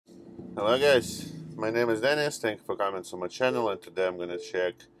Hello guys, my name is Dennis. Thank you for coming to my channel, and today I'm gonna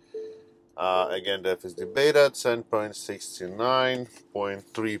check again the FSD Beta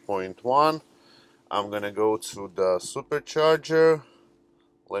 10.69.3.1. I'm gonna go to the Supercharger.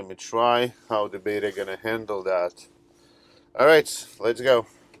 Let me try how the beta gonna handle that. Alright, let's go.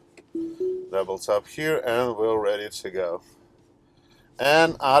 Double tap here and we're ready to go.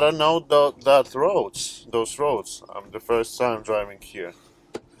 And I don't know those roads. I'm the first time driving here.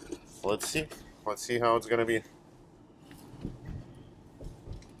 Let's see. Let's see how it's gonna be.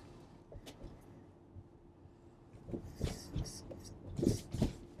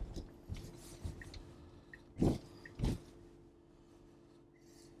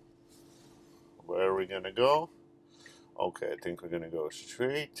 Where are we gonna go? Okay, I think we're gonna go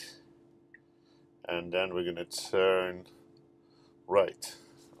straight and then we're gonna turn right.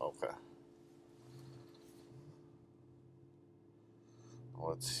 Okay.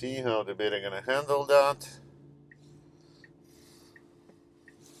 Let's see how the beta gonna handle that.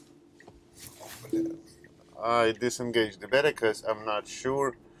 I disengaged the beta because I'm not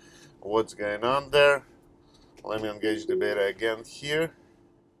sure what's going on there. Let me engage the beta again here.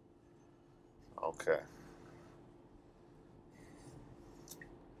 Okay.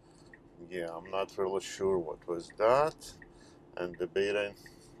 Yeah, I'm not really sure what was that. And the beta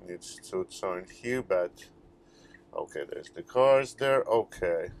needs to turn here, but okay, there's the cars there.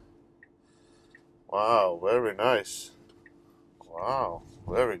 Okay. Wow, very nice. Wow,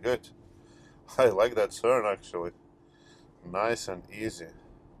 very good. I like that turn actually. Nice and easy.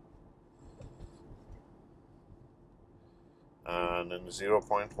 And in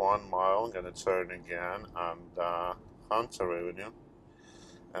 0.1 mile, I'm gonna turn again on the Hunter Avenue.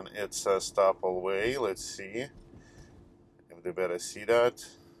 And it's a stop away. Let's see if they better see that.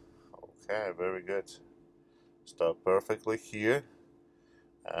 Okay, very good. Stop perfectly here.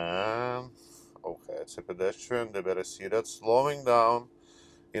 And okay, it's a pedestrian. They better see that. Slowing down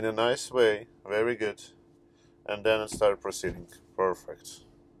in a nice way. Very good. And then start proceeding. Perfect.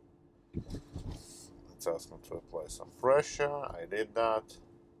 It's asking to apply some pressure. I did that.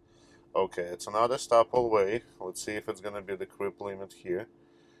 Okay, it's another stop away. Let's see if it's gonna be the creep limit here.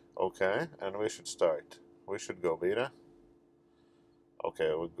 Okay, and we should start. We should go, Beta.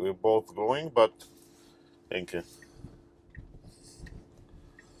 Okay, we're both going, but thank you.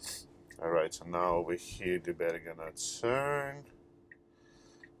 Alright, so now over here the beta gonna turn.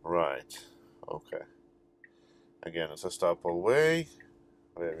 Right. Okay. Again, it's a stop away.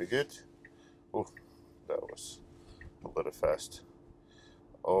 Very good. Ooh, that was a little fast.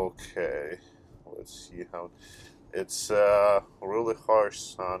 Okay. Let's see how it's really harsh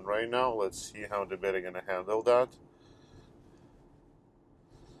sun right now. Let's see how the beta gonna handle that.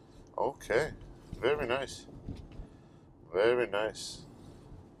 Okay. Very nice. Very nice.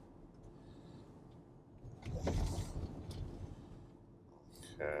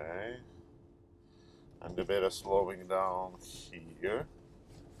 Okay. And the beta slowing down here.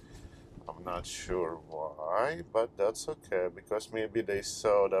 I'm not sure why, but that's okay, because maybe they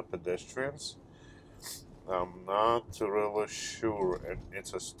saw the pedestrians. I'm not really sure, and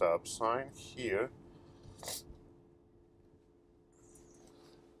it's a stop sign here.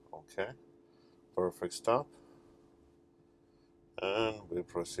 Okay, perfect stop. And we're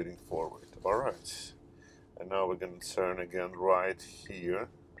proceeding forward. Alright, and now we're gonna turn again right here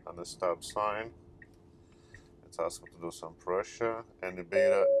on the stop sign. It's asking to do some pressure, and the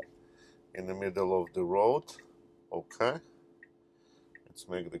beta in the middle of the road. Okay, let's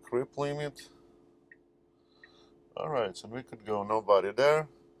make the creep limit. Alright, so we could go, nobody there.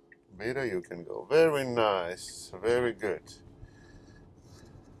 Beta, you can go. Very nice, very good.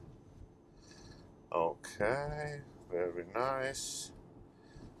 Okay, very nice.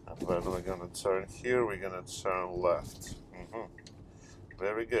 And when we're gonna turn here, we're gonna turn left.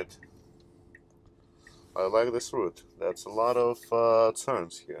 Very good. I like this route. That's a lot of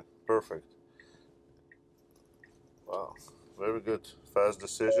turns here. Perfect. Wow, very good. Fast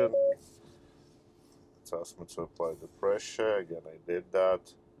decision. It's asked me to apply the pressure. Again, I did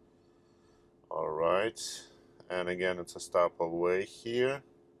that. Alright. And again, it's a stop away here.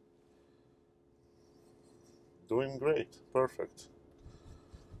 Doing great. Perfect.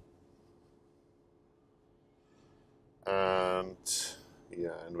 And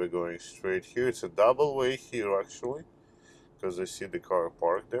yeah, and we're going straight here. It's a double way here actually, because I see the car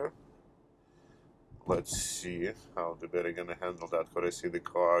parked there. Let's see how the beta gonna handle that, because I see the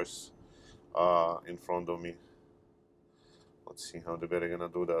cars in front of me. Let's see how the beta gonna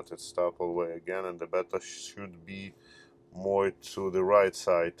do that. It's stop away again, and the beta should be more to the right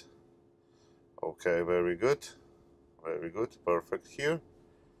side. Okay, very good, perfect here.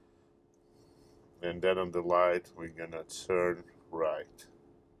 and then on the light we're gonna turn right.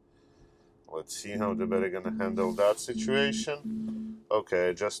 Let's see how the beta gonna handle that situation.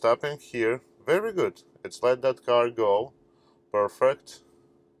 Okay, just stopping here. Very good. It's let that car go. Perfect.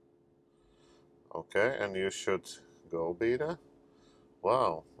 Okay, and you should go, Beta.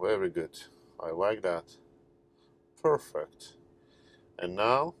 Wow, very good. I like that. Perfect. And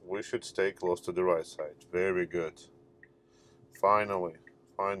now we should stay close to the right side. Very good. Finally,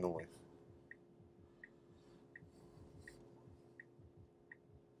 finally.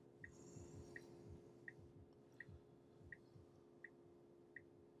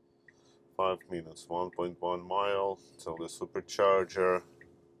 Five minutes, 1.1 mile till the supercharger.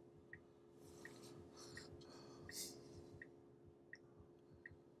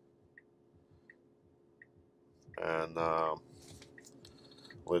 And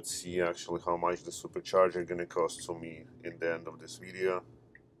let's see actually how much the supercharger gonna cost to me in the end of this video.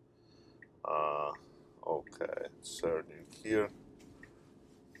 Okay, turning here.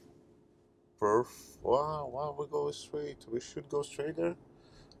 Wow, wow, we go straight. We should go straight there.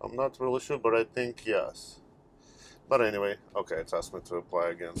 I'm not really sure, but I think yes. But anyway, okay, it's asked me to apply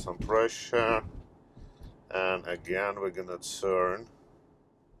again some pressure. And again, we're gonna turn.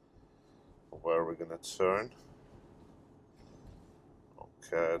 Where we're gonna turn.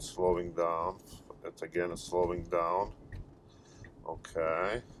 Okay, it's slowing down. It's slowing down.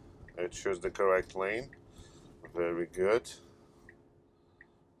 Okay, I choose the correct lane. Very good.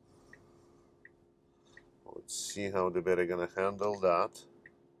 Let's see how the beta gonna handle that.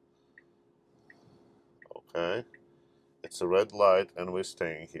 Okay, it's a red light and we're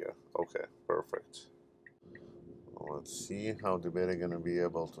staying here. Okay, perfect. Let's see how the beta gonna be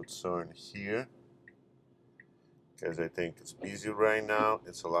able to turn here, because I think it's busy right now.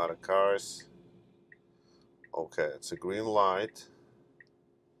 It's a lot of cars. Okay, it's a green light.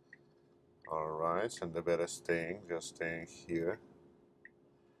 All right, and the beta just staying here.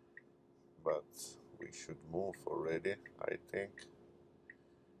 But we should move already, I think.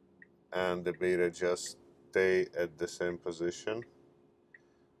 And the beta just stay at the same position.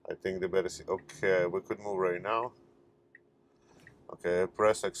 I think the beta. Okay, we could move right now. Okay,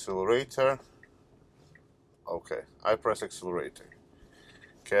 press accelerator. Okay, I press accelerator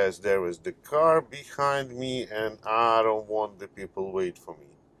because there is the car behind me and I don't want the people wait for me.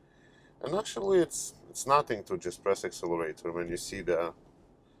 And actually it's nothing to just press accelerator. When you see the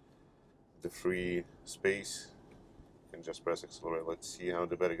free space, you can just press accelerator. Let's see how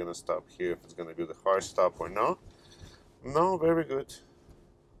the beta gonna stop here, if it's gonna be the hard stop or not. No, very good.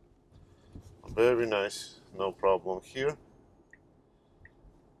 Very nice, no problem here.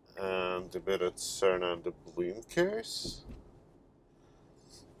 And the beta turn on the blinkers.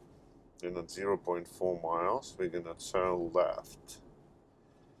 Then at 0.4 miles, we're gonna turn left.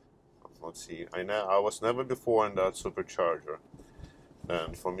 Let's see. I was never before in that supercharger,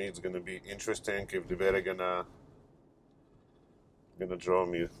 and for me it's gonna be interesting if the beta gonna draw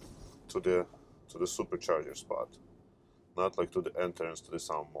me to the supercharger spot, not like to the entrance to the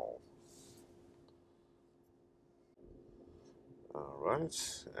sound mall. All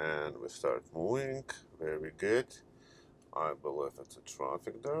right, and we start moving. Very good. I believe it's a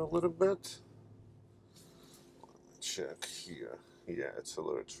traffic there a little bit. Let me check here. Yeah, it's a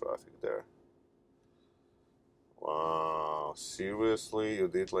little traffic there. Wow, seriously? You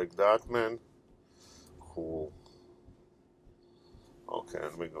did like that, man? Cool. Okay,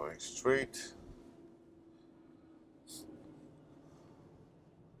 and we're going straight.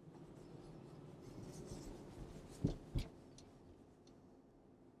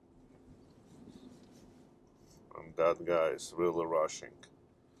 And that guy is really rushing.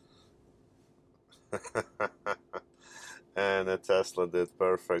 And a Tesla did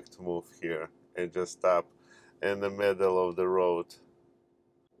perfect move here. It just stopped in the middle of the road.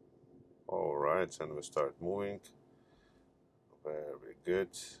 Alright, and we start moving. Very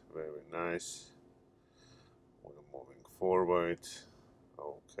good, very nice. We're moving forward.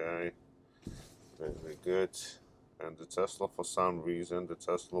 Okay, very good. And the Tesla, for some reason, the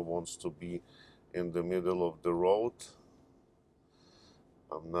Tesla wants to be in the middle of the road.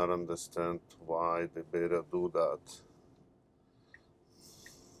 I'm not understand why the beta do that.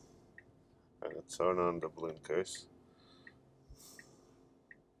 And turn on the blinkers.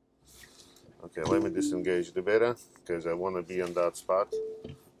 Okay, let me disengage the beta because I want to be on that spot.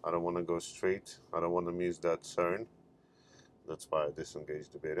 I don't want to go straight. I don't want to miss that turn. That's why I disengage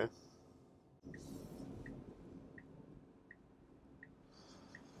the beta.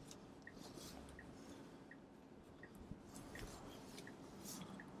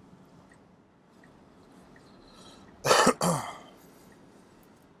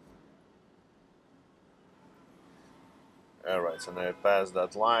 Alright, so now I passed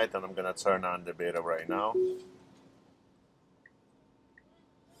that light and I'm gonna turn on the beta right now.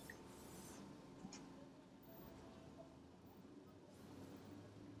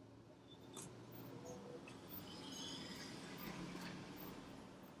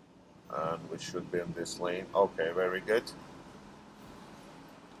 And we should be in this lane. Okay, very good.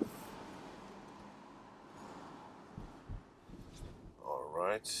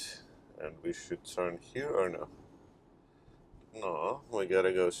 Alright, and we should turn here or no? No, we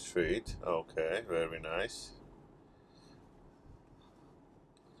gotta go straight. Okay, very nice.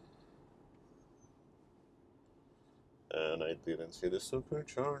 And I didn't see the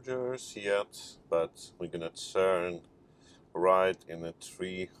superchargers yet, but we're gonna turn right in a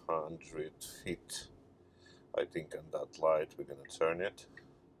 300 feet. I think on that light we're gonna turn it.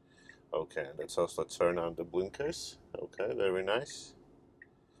 Okay, let's also turn on the blinkers. Okay, very nice.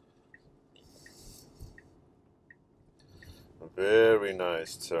 Very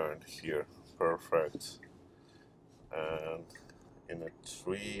nice turn here. Perfect. And in a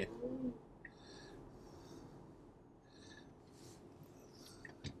tree.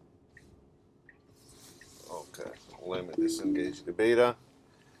 Okay, let me disengage the beta.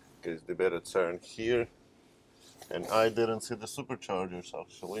 Because the beta turn here. And I didn't see the superchargers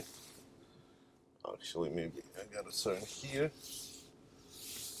actually. Actually, maybe I gotta turn here.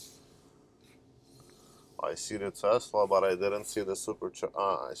 I see the Tesla, but I didn't see the supercharger.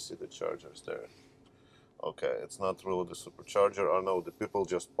 Ah, I see the chargers there. Okay, it's not really the supercharger. I know the people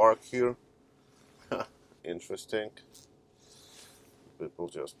just park here. Interesting. People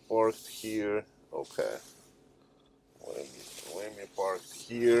just parked here. Okay. Let me park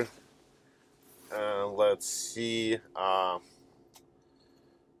here. And let's see.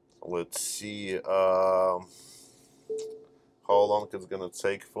 Let's see how long it's gonna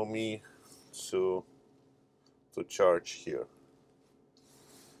take for me to charge here.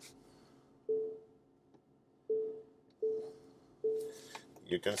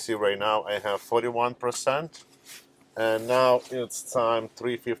 You can see right now I have 41%, and now it's time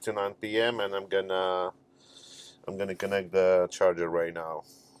 3:59 p.m. and I'm gonna connect the charger right now.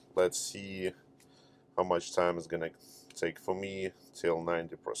 Let's see how much time it's gonna take for me till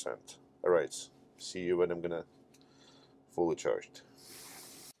 90%. All right, see you when I'm gonna fully charged.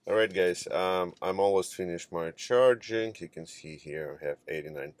 All right, guys, I'm almost finished my charging. You can see here I have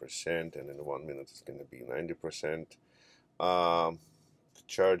 89%, and in 1 minute it's gonna be 90%.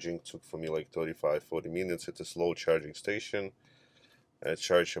 Charging took for me like 35-40 minutes. It's a slow charging station. I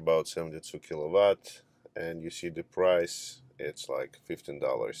charged about 72 kilowatt, and you see the price, it's like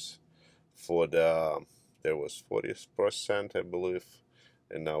 $15 for the there was 40%, I believe,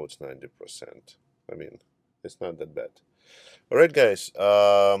 and now it's 90%. I mean, it's not that bad. All right, guys,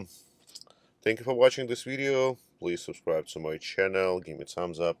 thank you for watching this video. Please subscribe to my channel, give me a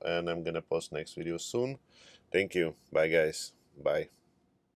thumbs up, and I'm gonna post next video soon. Thank you. Bye, guys. Bye.